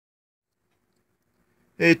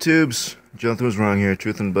Hey tubes, Jonathan was wrong here.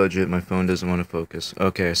 Truth and budget. My phone doesn't want to focus.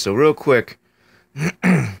 Okay, so real quick,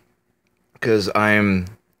 because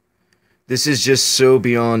this is just so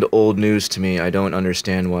beyond old news to me. I don't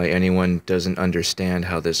understand why anyone doesn't understand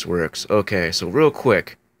how this works. Okay, so real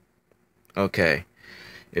quick. Okay,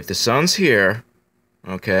 if the sun's here,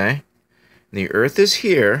 okay, and the earth is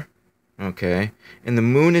here, okay, and the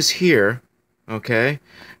moon is here, okay,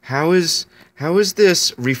 how is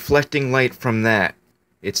this reflecting light from that?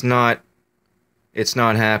 It's not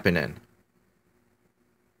happening.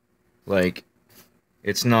 Like,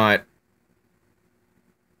 it's not,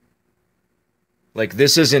 like,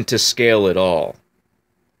 this isn't to scale at all.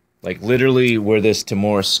 Like, literally, were this to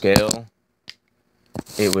more scale,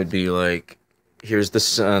 it would be like, here's the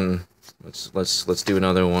sun. Let's do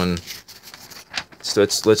another one. So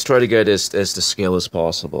let's try to get as to scale as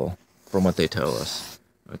possible from what they tell us.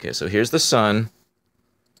 Okay, so here's the sun.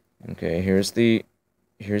 Okay, here's the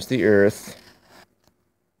earth.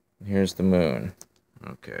 Here's the moon.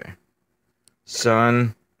 Okay.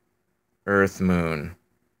 Sun, earth, moon.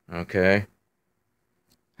 Okay.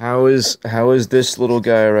 How is this little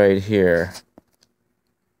guy right here?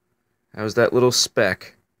 How's that little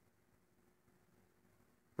speck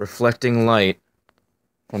reflecting light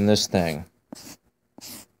from this thing?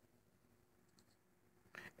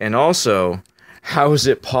 And also, how is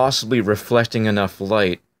it possibly reflecting enough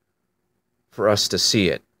light for us to see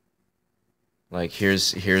it? Like,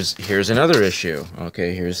 here's another issue.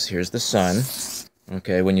 Okay, here's the sun.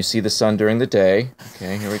 Okay, when you see the sun during the day.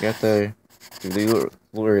 Okay, here we got the little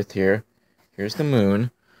earth here. Here's the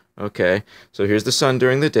moon. Okay, so here's the sun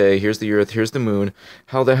during the day. Here's the earth. Here's the moon.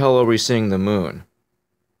 How the hell are we seeing the moon?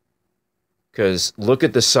 Because look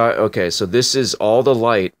at the side. Okay, so this is all the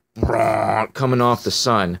light coming off the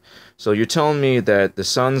sun. So you're telling me that the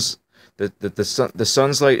sun's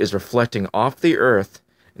light is reflecting off the earth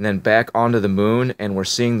and then back onto the moon, and we're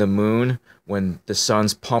seeing the moon when the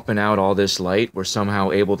sun's pumping out all this light. We're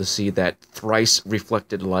somehow able to see that thrice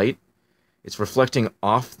reflected light. It's reflecting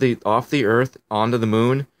off the earth onto the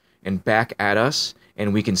moon and back at us,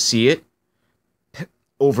 and we can see it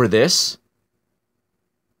over this.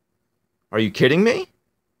 Are you kidding me?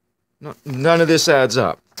 No, none of this adds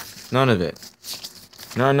up. None of it.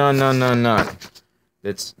 None.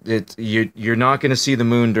 You're not going to see the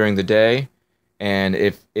moon during the day, and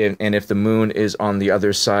if the moon is on the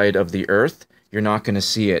other side of the earth, you're not going to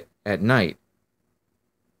see it at night.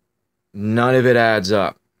 None of it adds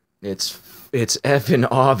up. It's effing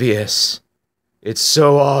obvious. It's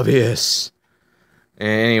so obvious.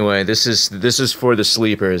 Anyway, this is for the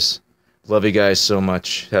sleepers. Love you guys so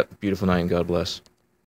much. Have a beautiful night and God bless.